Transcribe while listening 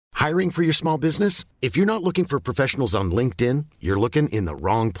Hiring for your small business? If you're not looking for professionals on LinkedIn, you're looking in the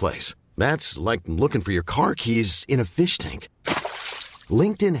wrong place. That's like looking for your car keys in a fish tank.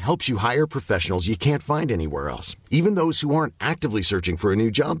 LinkedIn helps you hire professionals you can't find anywhere else, even those who aren't actively searching for a new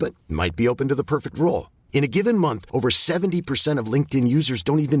job but might be open to the perfect role. In a given month, over 70% of LinkedIn users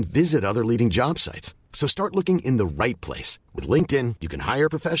don't even visit other leading job sites. So start looking in the right place. With LinkedIn, you can hire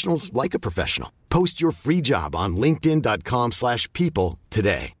professionals like a professional. Post your free job on linkedin.com/people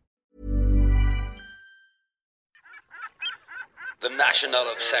today. The National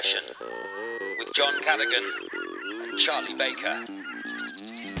Obsession with John Cadigan and Charlie Baker.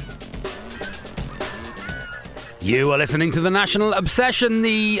 You are listening to The National Obsession,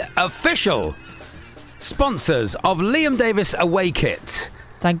 the official sponsors of Liam Davis Away Kit.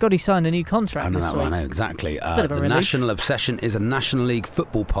 Thank God he signed a new contract this week. I know, exactly. Bit of a the relief. National Obsession is a National League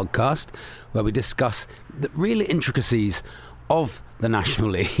football podcast where we discuss the real intricacies of the National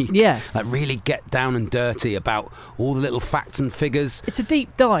League. Yes. Like really get down and dirty about all the little facts and figures. It's a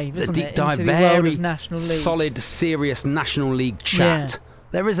deep dive, isn't it? Into the world of National League. Solid, serious National League chat.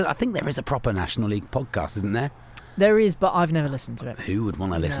 Yeah. I think there is a proper National League podcast, isn't there? There is, but I've never listened to it. Who would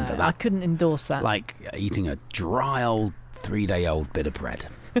want to listen to that? I couldn't endorse that. Like eating a dry old 3-day-old bit of bread.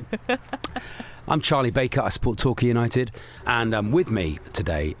 I'm Charlie Baker. I support Torquay United, and with me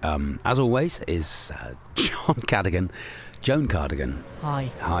today, as always, is John Cadigan. Joan Cardigan.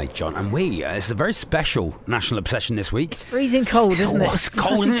 Hi, John. And it's a very special National Obsession this week. It's freezing cold, isn't it? It's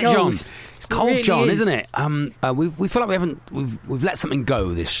cold, isn't it, John? It's cold, really John, is. isn't it? We feel like we've let something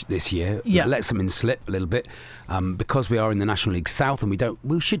go this year. Yeah. We've let something slip a little bit because we are in the National League South, and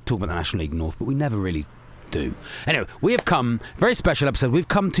we should talk about the National League North, but we never really do. Anyway, we have come, very special episode, we've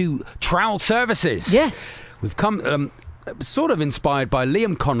come to Trowell Services. Yes. We've come sort of inspired by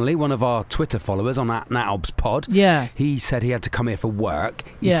Liam Connolly, one of our Twitter followers on Natob's pod. Yeah. He said he had to come here for work.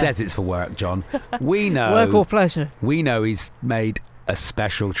 He Yeah. says it's for work, John. We know. Work or pleasure. We know he's made a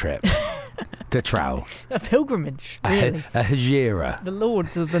special trip to Trowell. A pilgrimage, really. A hijira. The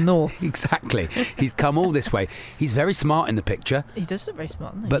Lords of the North. Exactly. He's come all this way. He's very smart in the picture. He does look very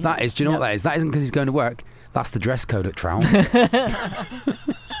smart, doesn't he? But that is, do you know what that is? That isn't because he's going to work. That's the dress code at Trowell.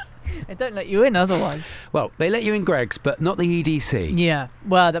 They don't let you in otherwise. Well, they let you in Greg's, but not the EDC. Yeah.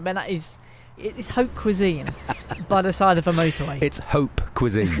 Well, it's Hope Cuisine by the side of a motorway. It's Hope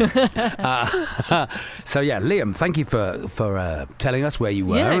Cuisine. So yeah, Liam, thank you for telling us where you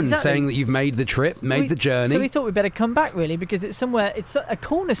were and saying that you've made the trip, the journey. So we thought we'd better come back, really, because it's a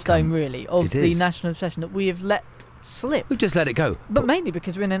cornerstone, really, of the National Obsession that we have let slip. We've just let it go. But mainly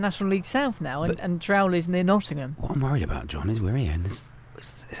because we're in a National League South now, and Trowell is near Nottingham. What I'm worried about, John, is we're here and it's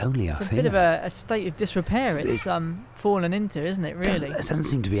only us here. It's a here. bit of a state of disrepair it's fallen into, isn't it, really? There doesn't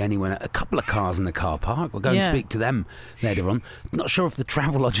seem to be anyone. A couple of cars in the car park. We'll go and speak to them later on. Not sure if the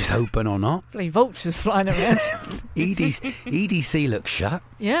Travel Lodge is open or not. Bloody vultures flying around. EDC looks shut.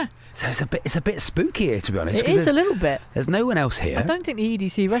 Yeah. So it's a bit spooky here, to be honest. It is a little bit. There's no one else here. I don't think the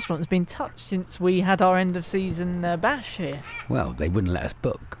EDC restaurant has been touched since we had our end of season bash here. Well, they wouldn't let us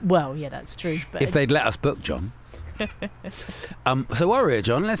book. Well, yeah, that's true. But if they'd let us book, John. So while we're here,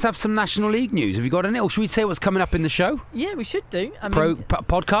 John, let's have some National League news. Have you got any? Or should we say what's coming up in the show? Yeah, we should do.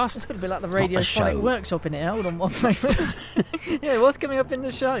 Podcast? It's going to be like the radiophonic workshop in it. Hold on one moment. Yeah, what's coming up in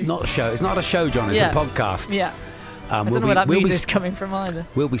the show? Not a show. It's not a show, John. It's a podcast. Yeah. I don't know where that music's coming from either.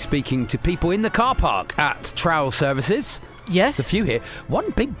 We'll be speaking to people in the car park at Trowell Services. Yes. There's a few here.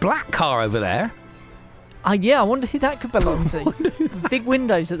 One big black car over there. Yeah, I wonder who that could belong to. Big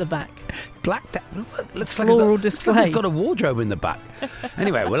windows at the back. Black. Looks like display. It's got a wardrobe in the back.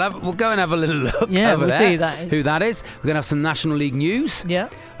 Anyway, we'll go and have a little look. Yeah, over we'll there, see who that is. We're going to have some National League news. Yeah.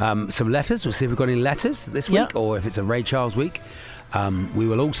 Some letters. We'll see if we've got any letters this week, or if it's a Ray Charles week. We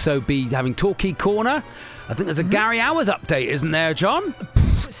will also be having Torquay Corner. I think there's a Gary Hours update, isn't there, John?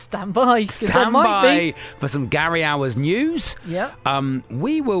 Stand by for some Gary Hours news. Yeah.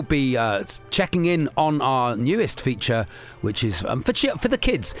 We will be checking in on our newest feature, which is for the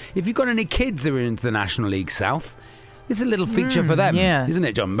kids. If you've got any kids who are into the National League South, it's a little feature for them, isn't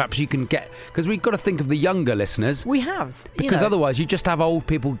it, John? Perhaps you can get, because we've got to think of the younger listeners. We have, because otherwise you just have old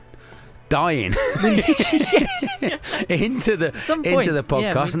people dying into the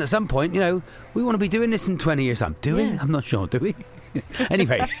podcast, and at some point, we want to be doing this in 20 years' time. Do we? I'm not sure. Do we?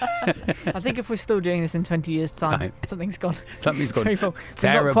 Anyway, I think if we're still doing this in 20 years' time, something's gone. Something's gone terribly. We've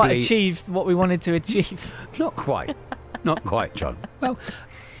not quite achieved what we wanted to achieve. Not quite, John. Well,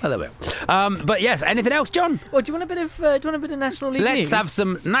 there we are. But yes, anything else, John? Well, do you want a bit of National League news? Let's have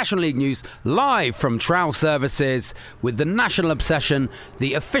some National League news live from Trowell Services with the National Obsession,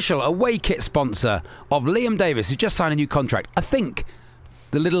 the official away kit sponsor of Liam Davis, who just signed a new contract. I think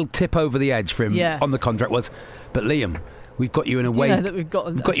the little tip over the edge for him on the contract was, but Liam, we've got you an away. We've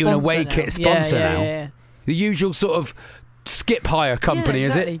got you an away kit sponsor now. Yeah. The usual sort of skip hire company,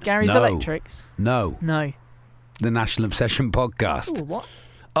 exactly. is it? Gary's Electrics. No. The National Obsession podcast. Ooh, what?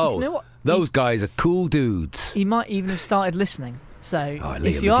 Oh, you know what? Those guys are cool dudes. He might even have started listening. So Liam,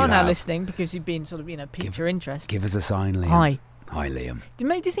 if you are now listening because you've been sort of piqued your interest, give us a sign, Liam. Hi, Liam. Do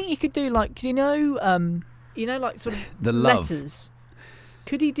you think you could do like, cause like sort of the love. letters?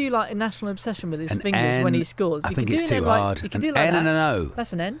 Could he do like a national obsession with his fingers N, when he scores? I think it's too hard. You could do an like N that. and an O.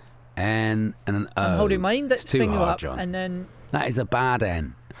 That's an N. N and an O. I'm holding my index finger hard, up, John. and then that is a bad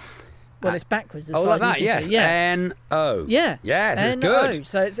N. Well, it's backwards. As far far like as that, yes. Yeah. N-O. Yeah. Yes, it's N-O. good.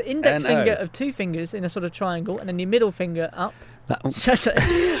 So it's an index N-O. finger of two fingers in a sort of triangle, and then your middle finger up. That'll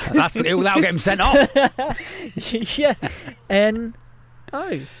get him sent off. Yeah.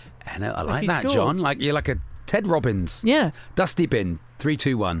 N-O. I like that, scores. John. Like you're like a Ted Robbins. Yeah. Dusty bin. 3,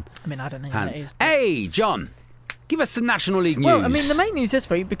 2, 1. I mean, I don't know who that is. Hey, John. Give us some National League news. Well, I mean, the main news this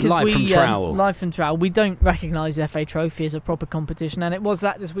week, because live from Trowell, we don't recognise the FA Trophy as a proper competition, and it was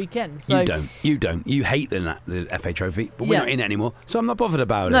that this weekend. So You don't. You hate the FA Trophy, but we're not in it anymore, so I'm not bothered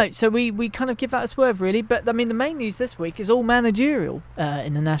about it. No, so we kind of give that a swerve, really. But, I mean, the main news this week is all managerial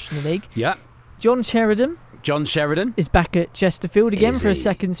in the National League. Yeah. John Sheridan is back at Chesterfield again for a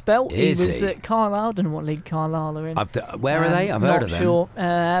second spell. He was at Carlisle. I don't know what league Carlisle are in. Where are they? I've heard of them. Not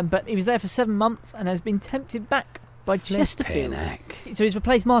sure. But he was there for 7 months and has been tempted back by Chesterfield. So he's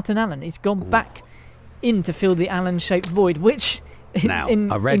replaced Martin Allen. He's gone back in to fill the Allen-shaped void, which I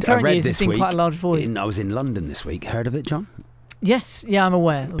read this been week. Quite a large void. I was in London this week. Heard of it, John? Yes, yeah, I'm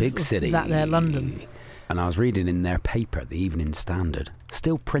aware. Big city. That there, London. And I was reading in their paper, the Evening Standard.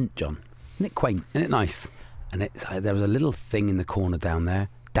 Still print, John. Isn't it quaint? Isn't it nice? And there was a little thing in the corner down there.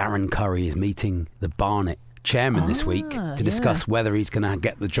 Darren Curry is meeting the Barnet chairman this week to discuss whether he's going to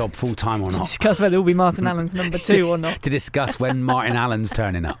get the job full time or not. To discuss whether it will be Martin Allen's number 2 or not. To discuss when Martin Allen's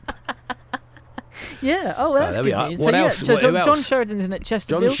turning up. Yeah. Oh, that's good news. What else? So who else? John Sheridan's in at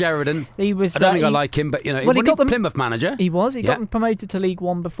Chesterfield. John Sheridan. He was. I don't think I like him, but he got the Plymouth manager. He was. He got them promoted to League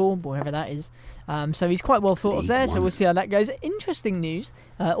One before, wherever that is. So he's quite well thought of there. So we'll see how that goes. Interesting news.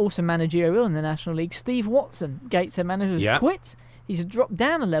 Also managerial in the National League. Steve Watson, Gateshead manager, has quit. He's dropped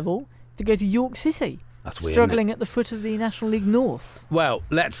down a level to go to York City. That's weird. Struggling at the foot of the National League North. Well,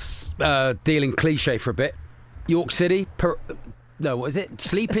 let's deal in cliche for a bit. York City. What is it?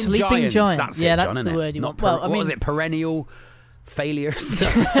 Sleeping Giants. That's it, John, that's the word you want. What was it? Perennial failures?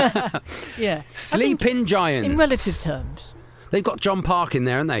 Yeah. Sleeping Giants. In relative terms. They've got John Park in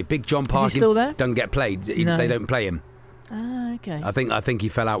there, haven't they? Big John Park. Is he still there? Doesn't get played. No. They don't play him. Okay. I think he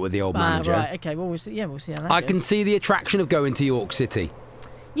fell out with the old manager. Right. Okay. Well, we'll see how that goes. I can see the attraction of going to York City.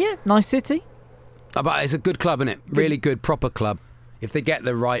 Yeah. Nice city. But it's a good club, isn't it? Really good, proper club. If they get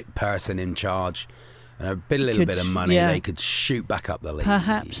the right person in charge and a little bit of money, they could shoot back up the league.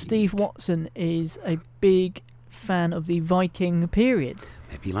 Perhaps Steve Watson is a big fan of the Viking period.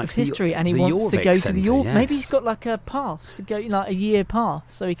 Maybe he likes history, and he wants to go to the York. Yes. Maybe he's got like a pass to go, like a year pass,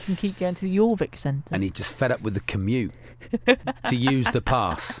 so he can keep going to the Jorvik Centre. And he's just fed up with the commute to use the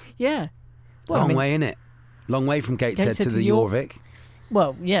pass. Yeah, long way, innit? Long way from Gateshead to the Jorvik.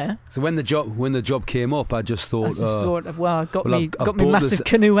 Well, yeah. So when the job came up, I just thought, I got me massive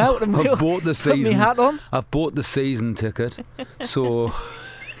canoe out and I've bought the season. Put my hat on. I've bought the season ticket, so.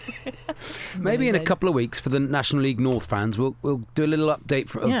 Maybe in a couple of weeks for the National League North fans, we'll do a little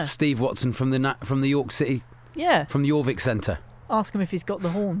update of Steve Watson from the York City, from the Jorvik Centre. Ask him if he's got the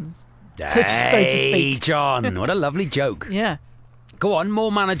horns. Hey, John, what a lovely joke. Yeah. Go on,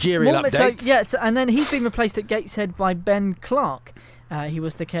 more managerial updates. And then he's been replaced at Gateshead by Ben Clark. He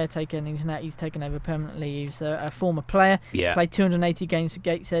was the caretaker, and he's taken over permanently. He's a former player. Yeah. Played 280 games for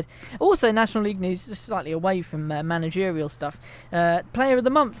Gateshead. Also, National League news, just slightly away from managerial stuff. Player of the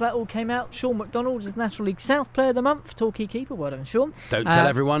Month, that all came out. Sean McDonald is National League South Player of the Month. Torquay keeper, well done, Sean. Don't tell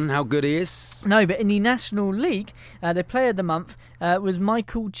everyone how good he is. No, but in the National League, the Player of the Month was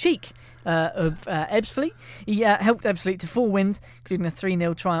Michael Cheek. Of Ebbsfleet. He helped Ebbsfleet to 4 wins, including a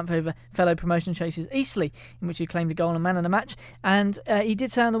 3-0 triumph over fellow promotion chasers Eastleigh, in which he claimed a goal and man of the match. And he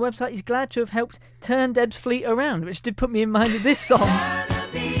did say on the website he's glad to have helped turn Ebbsfleet around, which did put me in mind of this song.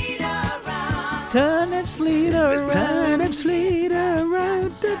 Turn Ebbsfleet around. Turn Ebbsfleet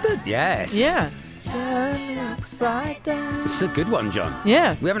around. Yes. Yeah. Turn upside down. It's a good one, John.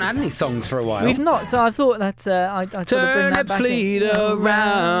 Yeah. We haven't had any songs for a while. We've not, so I thought that I'd sort of bring that back in. Turn Ebbsfleet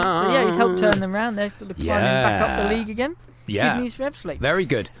around. So yeah, he's helped turn them around. They're sort of climbing back up the league again. Yeah. Good news for Ebbsfleet. Very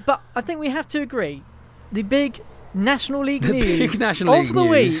good. But I think we have to agree, the big National League news big National League of the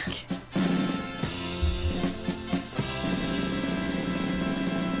news. week.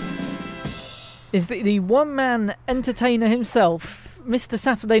 is the one-man entertainer himself, Mr.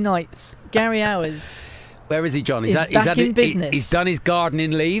 Saturday Nights, Gary Hours. Where is he, John? He's back in business. He's done his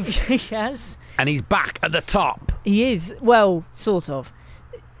gardening leave. He has. And he's back at the top. He is. Well, sort of.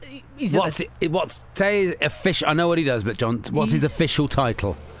 Say his official... I know what he does, but John, what's his official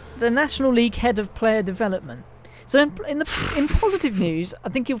title? The National League Head of Player Development. So in positive news, I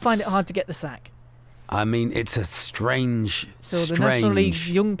think you'll find it hard to get the sack. I mean, it's a strange... So the National League's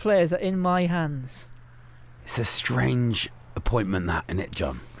young players are in my hands. It's a strange appointment, that, isn't it,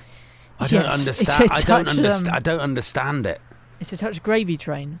 John? I don't understand it. It's a touch gravy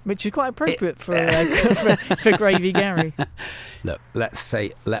train, which is quite appropriate for Gravy Gary. Look,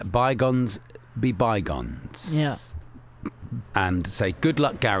 let bygones be bygones. Yeah. And say, good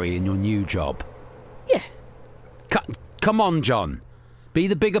luck, Gary, in your new job. Yeah. Come on, John. Be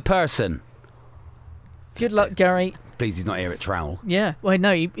the bigger person. Good luck, Gary. Please, he's not here at Trowell. Yeah. Well,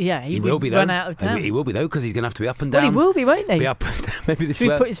 no, he will be, though. Run out of town. He will be, though, because he's going to have to be up and down. Well, he will be, won't he? Be up and down. Maybe this Should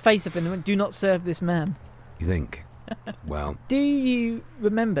we put his face up and do not serve this man? You think? Well. Do you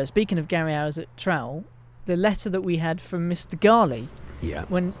remember, speaking of Gary Hours at Trowell, the letter that we had from Mr. Garley? Yeah.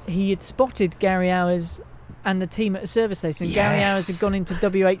 When he had spotted Gary Hours and the team at a service station. Yes. Gary Hours had gone into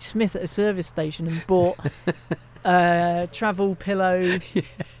W.H. Smith at a service station and bought a travel pillow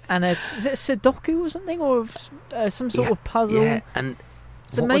and was it a Sudoku or something, or some sort of puzzle? Yeah, and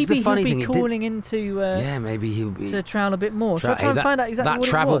so maybe he'll be calling into maybe he'll be to Trowell a bit more. So I'll try and find out exactly what it was.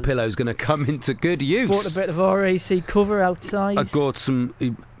 That travel pillow's going to come into good use. Bought a bit of RAC cover outside. I got some.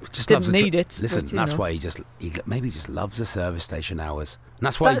 He just didn't need it. Listen, that's why he maybe just loves the service station hours. And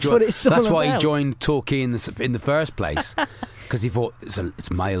that's why he joined Torquay in the first place, because he thought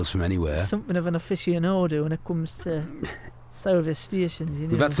it's miles from anywhere. Something of an aficionado when it comes to service stations. You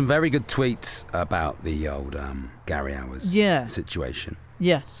know? We've had some very good tweets about the old Gary Hours situation.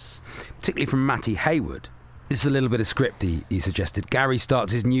 Yes. Particularly from Matty Hayward. This is a little bit of script he suggested. Gary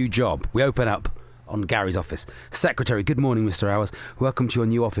starts his new job. We open up on Gary's office. Secretary, good morning, Mr. Hours. Welcome to your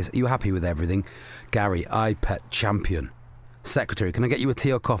new office. Are you happy with everything? Gary, iPet champion. Secretary, can I get you a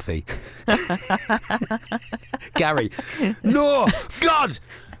tea or coffee? Gary, no, God!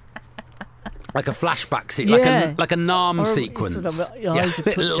 Like a flashback scene, like a NARM sequence. Sort of, eyes are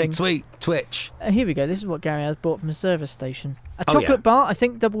twitching. Little twitch. Here we go. This is what Gary has bought from a service station. A chocolate bar, I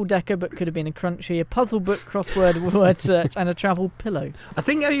think double decker, but could have been a crunchy. A puzzle book, crossword word search, and a travel pillow. I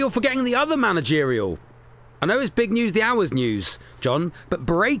think you're forgetting the other managerial. I know it's big news, the Hours news, John, but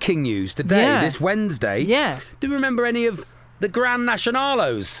breaking news today, this Wednesday. Yeah. Do you remember any of the Grand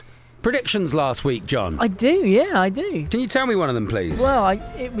Nacionalo's predictions last week, John? I do, yeah, I do. Can you tell me one of them, please? Well,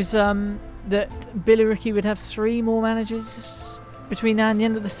 it was that Billy Ricky would have 3 more managers between now and the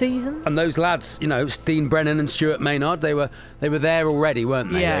end of the season. And those lads, Dean Brennan and Stuart Maynard, they were there already,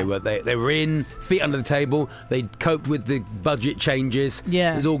 weren't they? Yeah. They were in, feet under the table. They'd coped with the budget changes.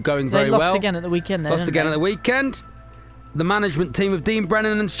 Yeah. It was all going very well. They lost again at the weekend. Lost again at the weekend. The management team of Dean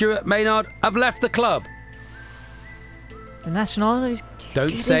Brennan and Stuart Maynard have left the club. The Nacionalo is Don't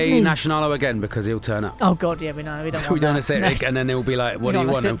good, say Nacionalo again, because he'll turn up. Oh God, yeah, we know. We don't want we don't want to say it again, and then he'll be like, "What do you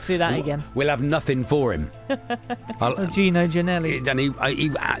want?" Sit through that again. We'll have nothing for him. Gino Giannelli. And he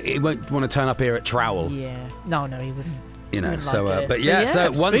won't want to turn up here at Trowell. Yeah, no, he wouldn't.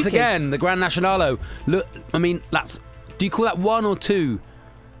 So once again, the Grand Nacionalo. Look, I mean, do you call that 1 or 2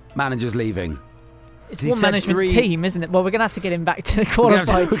 managers leaving? It's one management team, isn't it? Well, we're going to have to get him back to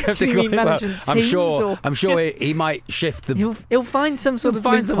qualified. I'm sure he might shift the... He'll find some sort of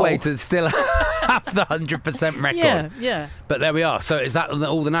finds a way to still have the 100% record. Yeah. But there we are. So is that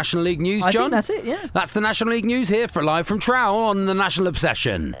all the National League news, John? I think that's it, yeah. That's the National League news here for live from Trowell on the National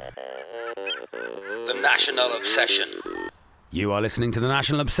Obsession. The National Obsession. You are listening to the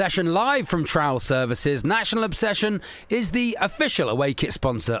National Obsession live from Trowell Services. National Obsession is the official away kit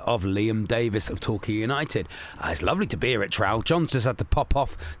sponsor of Liam Davis of Torquay United. It's lovely to be here at Trowell. John's just had to pop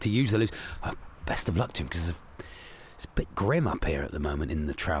off to use the loose. Best of luck to him, because it's a bit grim up here at the moment in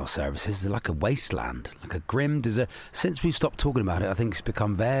the Trowell Services. It's like a wasteland, like a grim desert. Since we've stopped talking about it, I think it's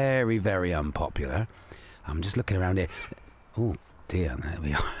become very, very unpopular. I'm just looking around here. Oh dear, there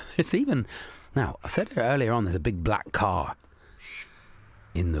we are. It's even... Now, I said it earlier on, there's a big black car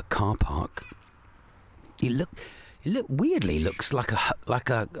in the car park. It weirdly looks like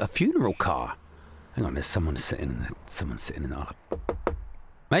a funeral car. Hang on, there's someone sitting in the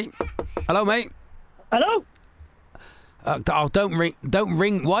mate. Hello, mate. Hello. Don't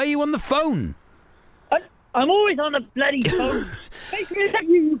ring. Why are you on the phone? I'm always on the bloody phone.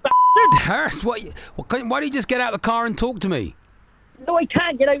 You bastard. Hurst, why don't you just get out of the car and talk to me? No, I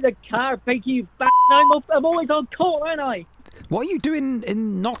can't get out of the car, you bastard. I'm always on call, aren't I? What are you doing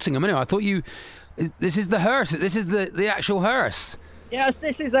in Nottingham anyway? I thought you This is the hearse. This is the actual hearse. Yes,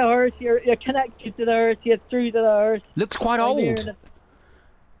 this is the hearse. You're connected to the hearse. You're through to the hearse. Looks quite I'm here old.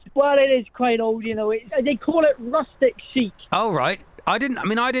 Well, it is quite old, you know. They call it rustic chic. Oh, right. I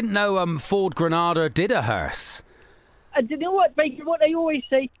didn't know Ford Granada did a hearse. And do you know what, Baker? What they always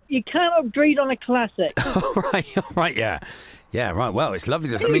say, you can't upgrade on a classic. All right, yeah. Yeah, right. Well, it's lovely.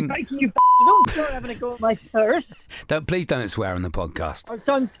 Hey, Baker, you don't start having a go at my hearse. Please don't swear on the podcast.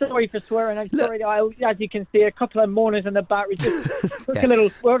 I'm sorry for swearing. I'm sorry. As you can see, a couple of mornings in the back. We just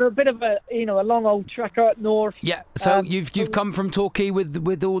took we're a bit of a long old trekker up north. Yeah. So you've come from Torquay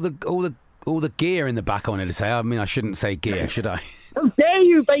with all the gear in the back. I wanted to say. I mean, I shouldn't say gear, should I? How dare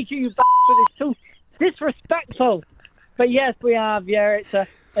you, Baker? You bastard! It's so disrespectful. But yes, we have. Yeah, it's a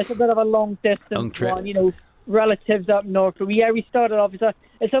bit of a long distance trip. one. You know, relatives up north. But we started off.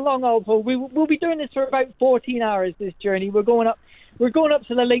 It's a long old haul. We'll be doing this for about 14 hours. This journey. We're going up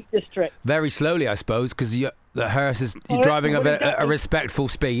to the Lake District. Very slowly, I suppose, because the hearse is you're driving a respectful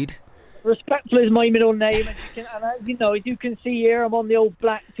speed. Respectful is my middle name, and as you can see here, I'm on the old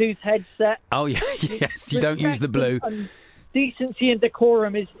Blacktooth headset. Oh yeah, yes. You don't use the blue. And decency and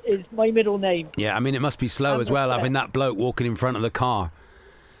decorum is my middle name. Yeah, I mean it must be slow as well, having that bloke walking in front of the car.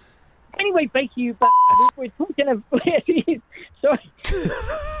 Anyway, Baker, you we're talking of. Sorry,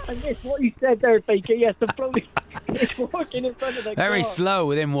 I missed what you said there, Baker. Yes, the bloke is walking in front of the car. Very slow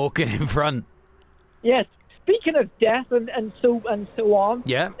with him walking in front. Yes. Speaking of death and so on.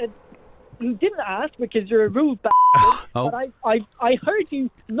 Yeah. You didn't ask because you're a rude bastard. Oh. But I heard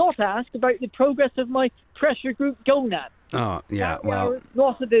you not ask about the progress of my pressure group Gonad. Oh yeah, well,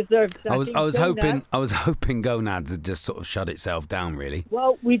 not a deserved. I was hoping Gonads had just sort of shut itself down, really.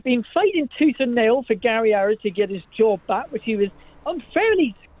 Well, we've been fighting tooth and nail for Gary Harris to get his job back, which he was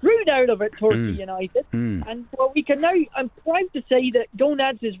unfairly screwed out of at Torquay United. And well, we can now. I'm proud to say that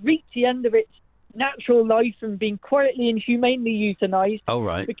Gonads has reached the end of its natural life and been quietly and humanely euthanized. Oh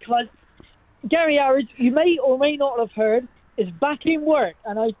right. Because Gary Harris, you may or may not have heard, is back in work,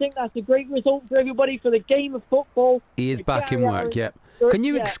 and I think that's a great result for everybody for the game of football. He is back in work, yeah. Can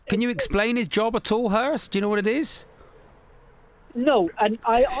you explain his job at all, Hurst? Do you know what it is? No, and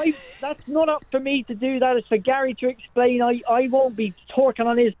I that's not up for me to do that. It's for Gary to explain. I won't be talking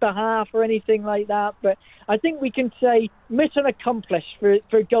on his behalf or anything like that, but I think we can say mission accomplished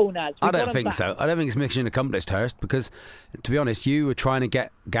for Gonads. I don't think so. I don't think it's mission accomplished, Hurst, because, to be honest, you were trying to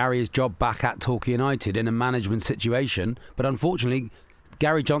get Gary's job back at Torquay United in a management situation, but unfortunately,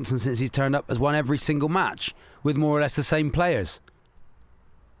 Gary Johnson, since he's turned up, has won every single match with more or less the same players.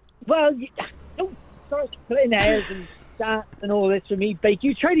 Well, don't start splitting hairs and stats and all this for me, Bake.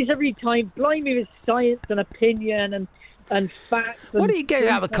 You try this every time, blind me with science and opinion and facts. What do you get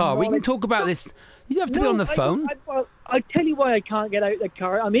out of the car? We can talk about this. You have to be on the phone. I'll tell you why I can't get out of the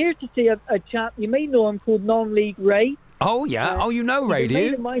car. I'm here to see a chap, you may know him, called Non-League Ray. Oh, yeah. You know Ray, do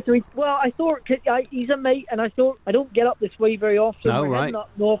you? Well, I thought he's a mate, and I thought I don't get up this way very often. Oh, right. Up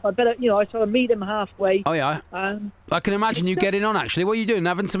north. I better, I sort of meet him halfway. Oh, yeah. I can imagine you getting on, actually. What are you doing?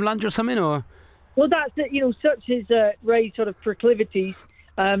 Having some lunch or something, or? Well, that's it. Such is Ray's sort of proclivities.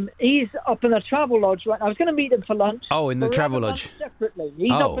 He's up in the travel lodge right now. I was going to meet him for lunch. Oh, in the travel lodge. Separately.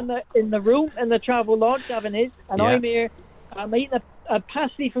 He's up in the room in the travel lodge having his, and I'm here. I'm eating a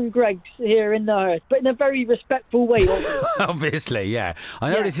pasty from Greg's here in the hearth, but in a very respectful way. Obviously, yeah.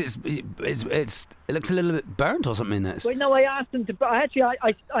 I notice it looks a little bit burnt or something. Well, no, I asked him to. Actually,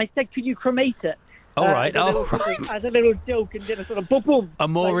 I said, could you cremate it? Right. As a little joke, and did a sort of boom boom. A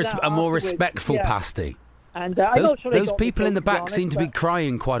more respectful pasty. And those people in the back seem to be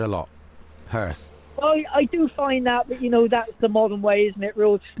crying quite a lot. Hearst. Well, I do find that, but that's the modern way, isn't it?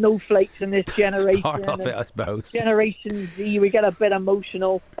 Real snowflakes in this generation. Part of it, I suppose. Generation Z, we get a bit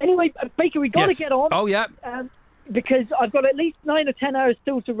emotional. Anyway, Baker, we got to get on. Oh yeah. Because I've got at least 9 or 10 hours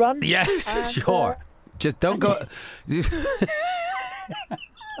still to run. Yes, and, sure. Just don't go.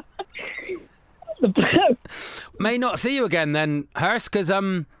 May not see you again then, Hurst,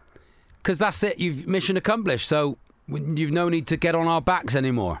 because that's it. You've mission accomplished. So you've no need to get on our backs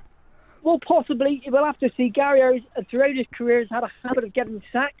anymore. Well, possibly. We'll have to see. Gary Harris, throughout his career, has had a habit of getting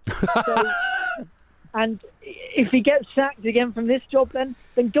sacked. And if he gets sacked again from this job, then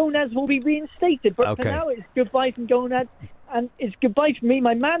Gonads will be reinstated. But for now, it's goodbye from Gonads. And it's goodbye from me.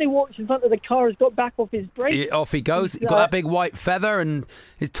 My man who walks in front of the car has got back off his brake. Off he goes. He's got that big white feather and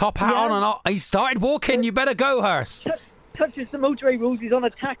his top hat on. And he started walking. You better go, Hurst. Touches the motorway rules. He's on a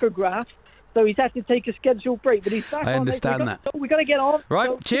tachograph. So he's had to take a scheduled break, but he's back on. I understand that. So we've got to get on. Right,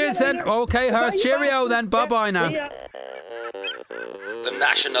 so cheers then. Okay, Hurst, cheerio then. Bye-bye now. The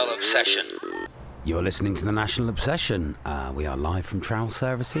National Obsession You're listening to The National Obsession. We are live from Trowell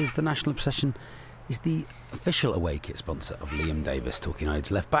Services. The National Obsession is the official away kit sponsor of Liam Davis, Talking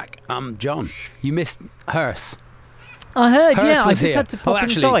United left back. John, you missed Hurst. I heard, Hurst yeah. I was just here. had to pop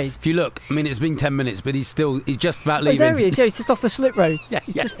actually, inside. if you look, I mean, it's been 10 minutes, but he's just about Oh, leaving. there he is. Yeah, he's just off the slip road.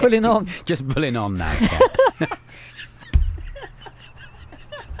 He's just pulling on. Just pulling on now.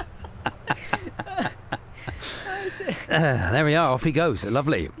 There we are. Off he goes.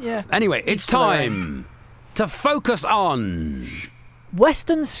 Lovely. Yeah. Anyway, it's time to focus on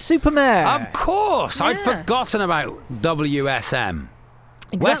Weston-super-Mare. Of course, I'd Yeah. forgotten about WSM.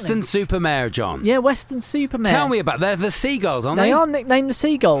 Exactly. Weston-super-Mare, John. Yeah, Weston-super-Mare. Tell me about. They're the Seagulls, aren't they? They are nicknamed the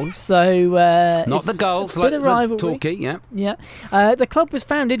Seagulls, so Not it's the Gulls, a like bit of the rivalry. Torquay. Yeah. Yeah, the club was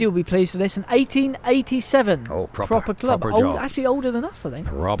founded. You'll be pleased with this in 1887. Oh, proper club. proper job. Actually older than us, I think.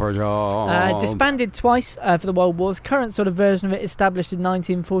 Proper job. Disbanded twice for the World Wars. Current sort of version of it established in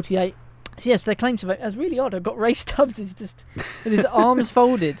 1948. So yes, their claim to vote is really odd. I've got Ray Stubbs is just with his arms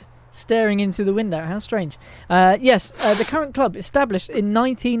folded, staring into the window. How strange. The current club established in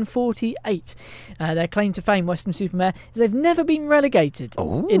 1948. Their claim to fame, Weston-super-Mare, is they've never been relegated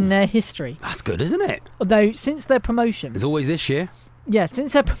in their history. That's good, isn't it? Although since their promotion, It's always this year. yeah,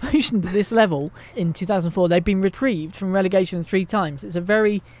 since their promotion to this level in 2004, they've been reprieved from relegation 3 times. It's a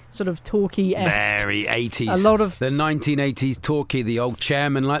very sort of Torquay-esque. Very 80s. A lot of the 1980s Torquay, the old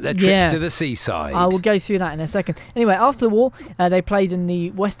chairman, like their trips to the seaside. I will go through that in a second. Anyway, after the war, they played in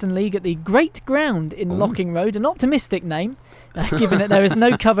the Western League at the Great Ground in Locking Road, an optimistic name, given that there was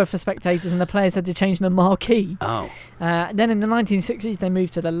no cover for spectators and the players had to change the marquee. Then in the 1960s, they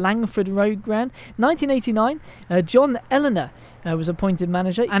moved to the Langford Road Ground. 1989, John Eleanor was appointed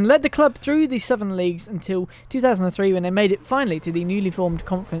manager and led the club through the Southern Leagues until 2003 when they made it finally to the newly formed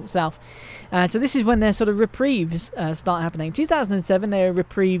Conference South. So this is when their sort of reprieves start happening. 2007 they were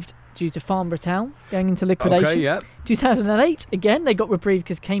reprieved due to Farnborough Town going into liquidation. Okay, yep. 2008 again they got reprieved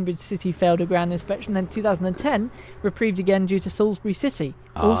because Cambridge City failed a ground inspection. Then 2010 reprieved again due to Salisbury City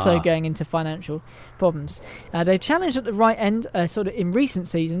also going into financial problems. They challenged at the right end sort of in recent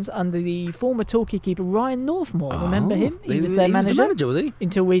seasons under the former Torquay keeper Ryan Northmore. Remember him? He was their manager. Was the manager, was he?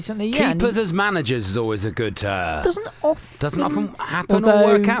 Until recently, yeah. Keepers as managers is always a good. Doesn't often happen or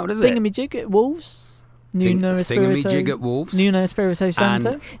work out, does it? Thingamajig at Wolves. Nuno Thingamajig at Wolves. Nuno Espirito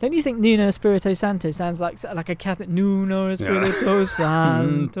Santo. Don't you think Nuno Espirito Santo sounds like a Catholic? Nuno Espirito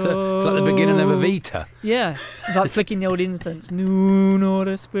Santo. It's like the beginning of Evita. Yeah, it's like flicking the old instance. Nuno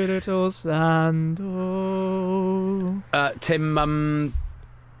Espirito Santo. Tim.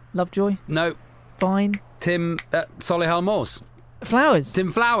 Lovejoy. No. Fine. Tim. Solihull Moors. Flowers.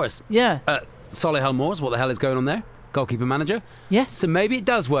 Tim Flowers. Yeah. Solihull Moors. What the hell is going on there? Goalkeeper manager. Yes. So maybe it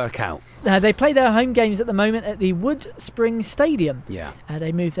does work out. They play their home games at the moment at the Wood Spring Stadium. Yeah.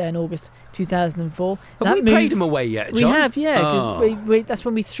 They moved there in August 2004. Have we played them away yet, John? We have, yeah, because that's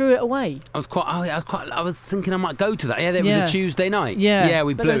when we threw it away. I was thinking I might go to that. Yeah, it was a Tuesday night. Yeah, yeah,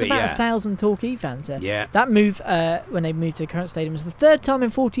 we but blew there was it. about 1,000 Torquay fans there. Yeah. That move when they moved to the current stadium was the 3rd time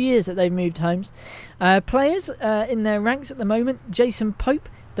in 40 years that they've moved homes. Players in their ranks at the moment: Jason Pope.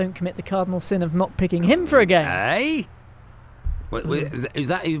 Don't commit the cardinal sin of not picking him for a game. Hey. Is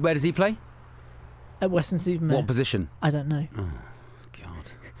that where does he play? At Weston-super-Mare. What position? I don't know. Oh,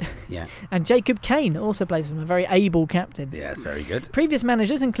 God. Yeah. And Jacob Kane also plays for him, a very able captain. Yeah, it's very good. Previous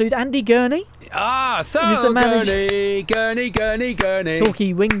managers include Andy Gurney. Gurney.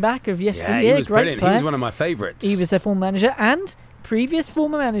 Torquay wing-back of yesteryear. Yeah, he was great brilliant. player. He was one of my favourites. He was their former manager. And previous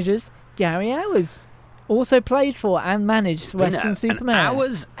former managers, Gary Hours, also played for and managed Weston-super-Mare.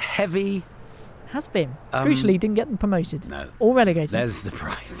 Hours heavy... Has been. Crucially, didn't get them promoted. No. Or relegated. There's a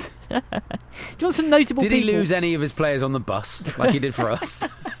surprise. Do you want some notable people? Did he lose any of his players on the bus, like he did for us?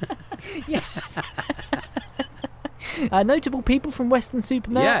 Yes. Notable people from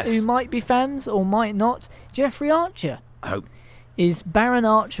Weston-super-Mare who might be fans or might not. Jeffrey Archer is Baron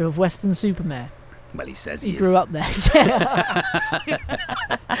Archer of Weston-super-Mare. Well, he says he grew up there.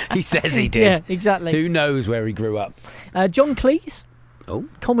 He says he did. Yeah, exactly. Who knows where he grew up? John Cleese. Oh.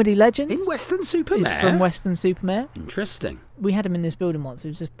 Comedy legend. In Weston-super-Mare? He's from Weston-super-Mare. Interesting. We had him in this building once. It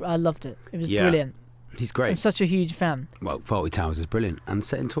was I loved it. It was brilliant. He's great. I'm such a huge fan. Well, Fawlty Towers is brilliant. And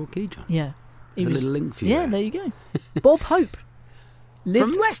set in Torquay, John. Yeah. There's a little link for you. Yeah, there you go. Bob Hope.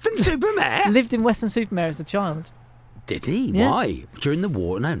 From Weston-super-Mare? Lived in Weston-super-Mare as a child. Did he? Yeah. Why? During the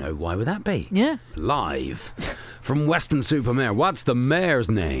war? No. Why would that be? Yeah. Live from Weston-super-Mare. What's the mayor's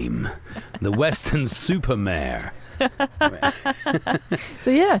name? The Weston-super-Mare.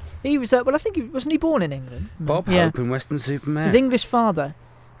 So yeah, he was. I think wasn't he born in England? Bob Hope in Weston-super-Mare. His English father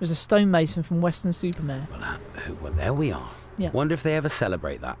was a stonemason from Weston-super-Mare. Well, there we are. Yeah. Wonder if they ever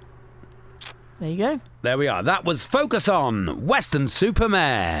celebrate that. There you go. There we are. That was Focus On, Western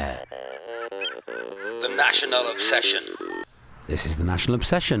Supermare. The National Obsession. This is the National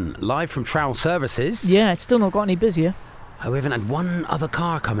Obsession, live from Trowell Services. Yeah, it's still not got any busier. Oh, we haven't had one other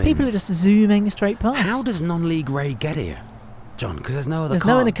car come in. People are just zooming straight past. How does non-league Ray get here, John? Because there's no other There's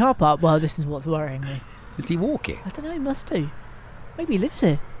car. no in the car park. Well, this is what's worrying me. Is he walking? I don't know, he must do. Maybe he lives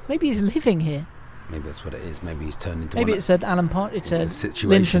here. Maybe he's living here. Maybe that's what it is. Maybe he's turned into Maybe one it's an Alan Part. It's a situation.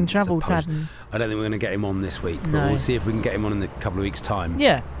 Linton Travel Suppose. Tavern. I don't think we're going to get him on this week, but No. we'll see if we can get him on in a couple of weeks' time.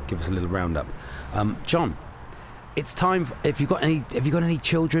 Yeah. Give us a little roundup. John, it's time. If you've got any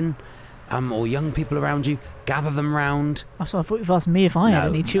children, or young people around you, gather them round. Oh, so I thought you've asked me if I had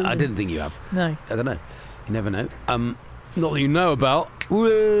any children. I didn't think you have. No. I don't know. You never know. Not that you know about.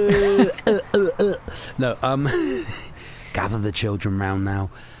 No. Gather the children round now,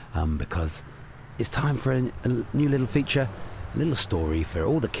 because it's time for a new little feature, a little story for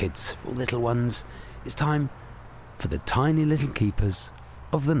all the kids, for all the little ones. It's time for the tiny little keepers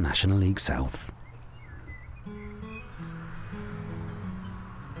of the National League South.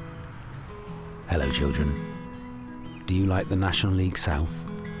 Hello, children. Do you like the National League South?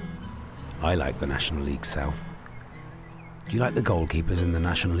 I like the National League South. Do you like the goalkeepers in the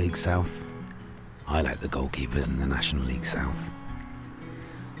National League South? I like the goalkeepers in the National League South.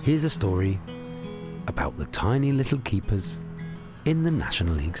 Here's a story about the tiny little keepers in the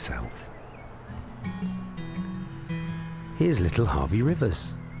National League South. Here's little Harvey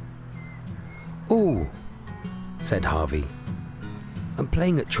Rivers. "Oh," said Harvey, "I'm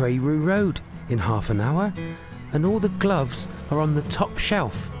playing at Trowell Road in half an hour, and all the gloves are on the top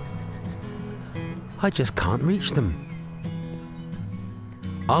shelf. I just can't reach them."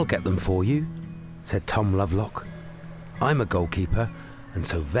 "I'll get them for you," said Tom Lovelock. "I'm a goalkeeper, and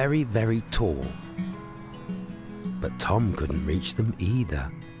so very, very tall." But Tom couldn't reach them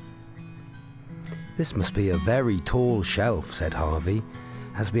either. "This must be a very tall shelf," said Harvey,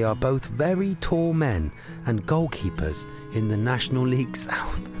 "as we are both very tall men and goalkeepers in the National League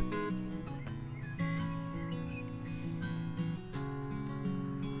South."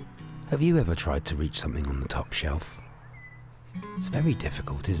 Have you ever tried to reach something on the top shelf? It's very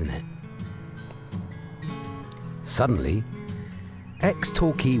difficult, isn't it? Suddenly,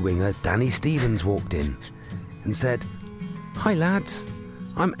 ex-Torquay winger Danny Stevens walked in and said, "Hi lads,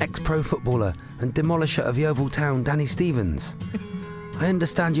 I'm ex-pro footballer and demolisher of Yeovil Town, Danny Stevens. I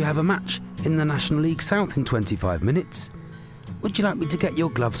understand you have a match in the National League South in 25 minutes. Would you like me to get your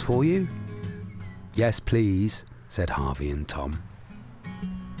gloves for you?" "Yes, please," said Harvey and Tom.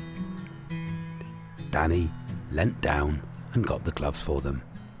 Danny leant down and got the gloves for them.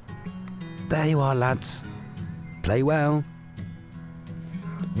 "There you are, lads. Play well."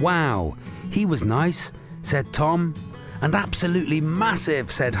 "Wow, he was nice," said Tom. "And absolutely massive,"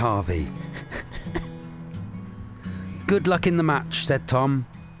 said Harvey. "Good luck in the match," said Tom.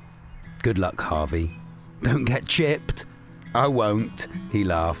 "Good luck, Harvey. Don't get chipped." "I won't," he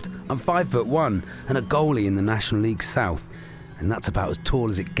laughed. "I'm 5'1" and a goalie in the National League South, and that's about as tall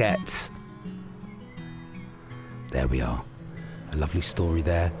as it gets." There we are. A lovely story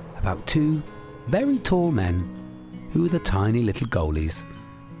there about two very tall men who are the tiny little goalies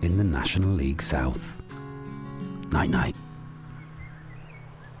in the National League South. Night-night.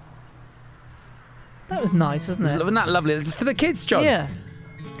 That was nice, wasn't it? Isn't that lovely? It's for the kids, John. Yeah.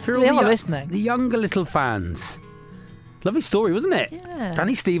 For all They are the, listening. the younger little fans. Lovely story, wasn't it? Yeah.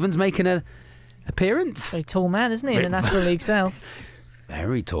 Danny Stevens making an appearance. Very tall man, isn't he, in the National League South?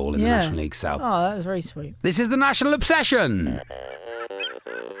 Very tall in the Yeah. National League South. Oh, that was very sweet. This is the National Obsession.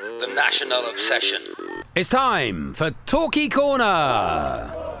 The National Obsession. It's time for Talkie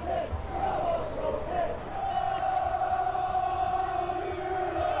Corner.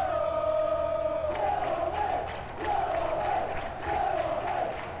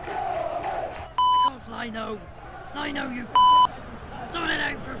 Off, Lino! Lino, you f***s! Sort it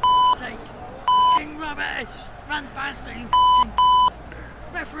out for f***'s sake! F***ing rubbish! Run faster, you f***ing f***s!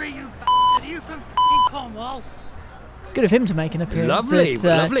 Referee, you bastard! Are you from f***ing Cornwall? It's good of him to make an appearance. Lovely,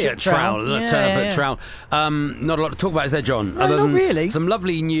 lovely at Trowell. Trowell. At Trowell. Not a lot to talk about, is there, John? No, not really. Some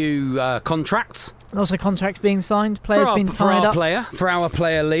lovely new contracts Also, contracts being signed, players being tied up. For our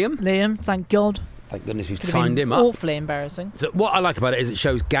player, Liam. Liam, thank God. Thank goodness we've Could have signed been him up. Awfully embarrassing. So what I like about it is it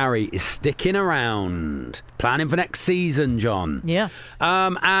shows Gary is sticking around, planning for next season, John. Yeah.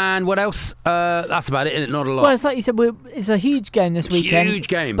 And what else? That's about it, isn't it? Not a lot. Well, it's like you said, it's a huge game this weekend. Huge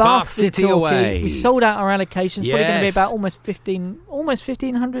game. Bath Bath City Torquay. away. We sold out our allocations. Probably going to be Yes. about almost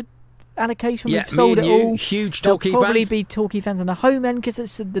 1,500 allocation. Yeah, We've sold me it and you, all. huge There'll Torquay probably fans. be Torquay fans on the home end because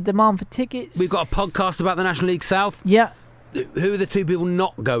it's the demand for tickets. We've got a podcast about the National League South. Yeah. Who are the two people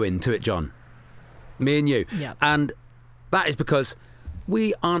not going to it, John? Me and you. Yeah. And that is because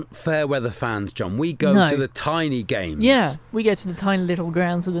we aren't fair weather fans, John. We go to the tiny games. Yeah, we go to the tiny little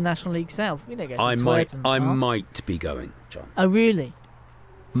grounds of the National League South. We don't go to I Twerton Park. might be going, John. Oh, really?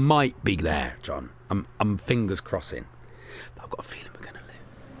 Might be there, John. I'm fingers crossing. But I've got a feeling we're going to lose.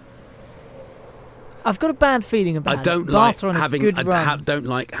 I've got a bad feeling about I don't it. like Barca on a having. good I run. don't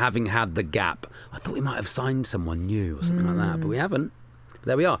like having had the gap. I thought we might have signed someone new or something like that, but we haven't. But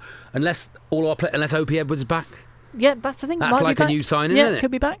there we are. Unless OP Edwards is back. Yeah, that's the thing. That's Might like be a back. new signing, yeah, isn't it?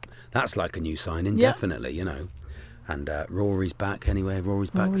 Could be back. That's like a new signing, Yeah. definitely. And Rory's back anyway. Rory's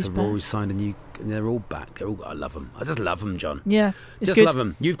back. Rory's signed a new. They're all back. I love them. I just love them, John. Yeah, it's Just good. love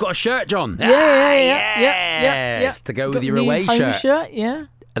them. You've got a shirt, John. Yeah. Yes, to go with Got your new away home shirt Yeah.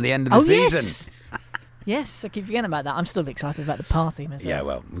 at the end of the season. Yes, I keep forgetting about that. I'm still excited about the party myself. Yeah,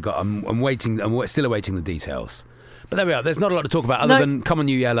 well, we've got. I'm waiting. I'm still awaiting the details. But there we are. There's not a lot to talk about other than Come On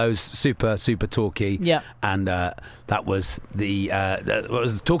You Yellows, super talky. Yeah. And that was what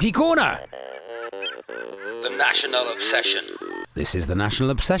was Talky Corner. The National Obsession. This is the National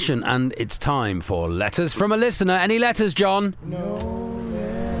Obsession, and it's time for Letters from a Listener. Any letters, John?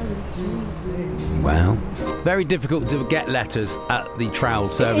 Well, very difficult to get letters at the Trowell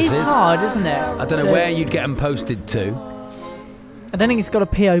services. It's hard, isn't it? I don't know where you'd get them posted to. I don't think it's got a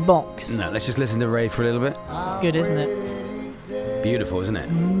P.O. box. No, let's just listen to Ray for a little bit. It's just good, isn't it? Beautiful, isn't it?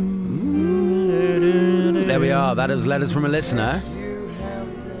 There we are. That is Letters from a Listener.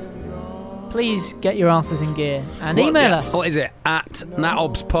 Please get your asses in gear and email us. What is it? At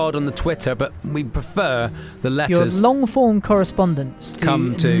NatObsPod on the Twitter, but we prefer the Your letters. long-form correspondence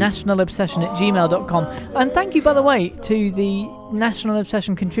Come to nationalobsession@gmail.com. And thank you, by the way, to the National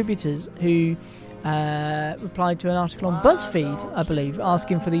Obsession contributors who replied to an article on BuzzFeed, I believe,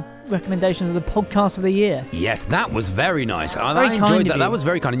 asking for the recommendations of the podcast of the year. Yes, that was very nice. I Very kind enjoyed of that. you. That was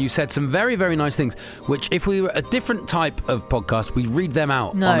very kind. And you said some very, very nice things, which if we were a different type of podcast, we'd read them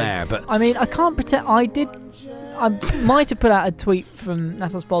out on air. But I mean, I can't pretend. I might have put out a tweet from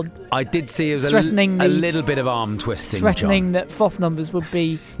Natal's Pod I did see it was threatening a little bit of arm twisting, threatening John. that FOF numbers would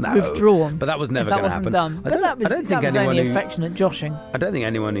be No, withdrawn. but that was never if that going to wasn't happen. done. But that was only affectionate joshing. I don't think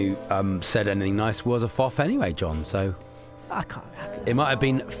anyone who said anything nice was a FOF anyway, John. So I can't. it might have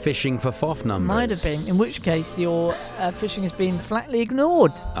been fishing for FOF numbers. Might have been. In which case, your fishing has been flatly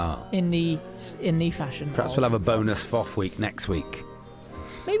ignored in the fashion. Perhaps we'll have a bonus FOF week next week.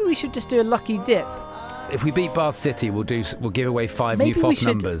 Maybe we should just do a lucky dip. If we beat Bath City, we'll give away 5 Maybe new we FOF should.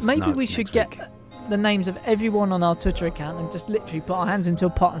 numbers. Maybe No, we it's should next get week. the names of everyone on our Twitter account and just literally put our hands into a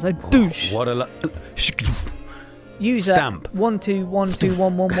pot and say douche. What a User stamp.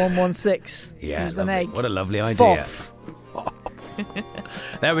 121211116. Yeah, Use an lovely. egg. What a lovely idea. FOF.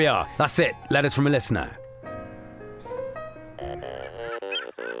 There we are. That's it. Letters from a listener.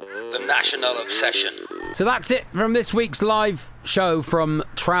 The National Obsession. So that's it from this week's live show from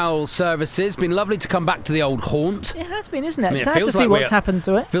Trowell Services. Been lovely to come back to the old haunt. It has been, isn't it? I mean, it Sad to feels see like what's happened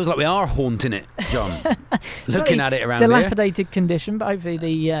to it. Feels like we are haunting it, John. Looking at it around dilapidated condition, but hopefully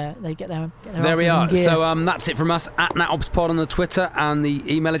they get their There we are. asses in gear. So that's it from us at NatObsPod on the Twitter and the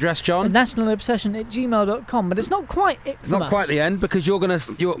email address, John. nationalobsession@gmail.com, but it's not quite it from Not us. quite the end because you're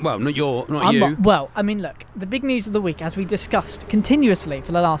not you. Well, I mean, look, the big news of the week, as we discussed continuously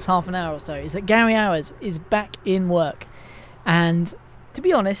for the last half an hour or so, is that Gary Hours is back in work. And to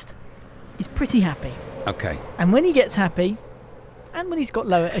be honest, he's pretty happy. Okay. And when he gets happy, and when he's got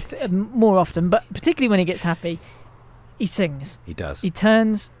lower, more often, but particularly when he gets happy, he sings. He does. He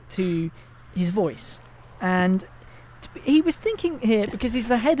turns to his voice. And he was thinking here, because he's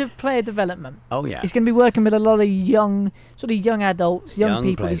the head of player development. Oh, yeah. He's going to be working with a lot of young adults, young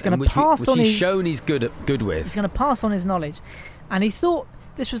people. Players, He's going to pass on which his... he's shown he's good with. He's going to pass on his knowledge. And he thought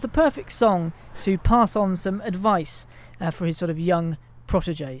this was the perfect song to pass on some advice for his sort of young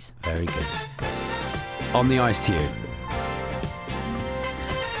protégés. Very good. On the ice to you.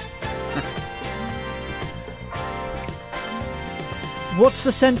 What's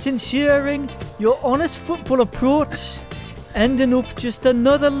the sense in sharing your honest football approach, ending up just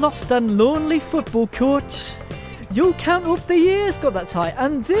another lost and lonely football coach? You'll count up the years, God, that's high,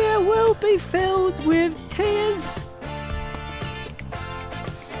 and they will be filled with tears.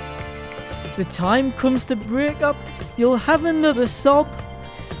 The time comes to break up, you'll have another sob.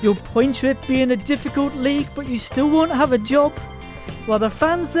 You'll point to it being a difficult league, but you still won't have a job. While the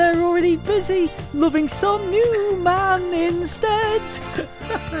fans, they're already busy loving some new man instead.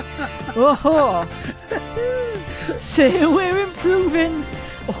 Oh, say we're improving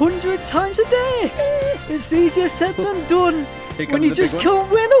 100 times a day. It's easier said than done when you just can't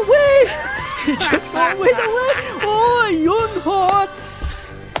win away. You just can't win away. Oh, young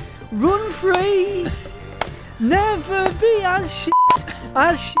hearts. run free. Never be as shit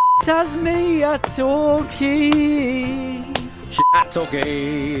as me a talkie. Shit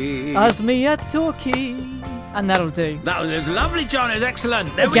talkie. As me a talkie. And that'll do. That was lovely, John. It was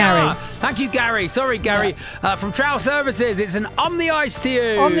excellent. There we Gary. are. Thank you, Gary. Sorry, Gary. From Trowell Services, it's an On the Ice to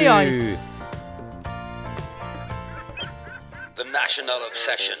you. On the Ice. The National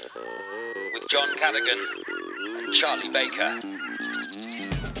Obsession with John Cadogan and Charlie Baker.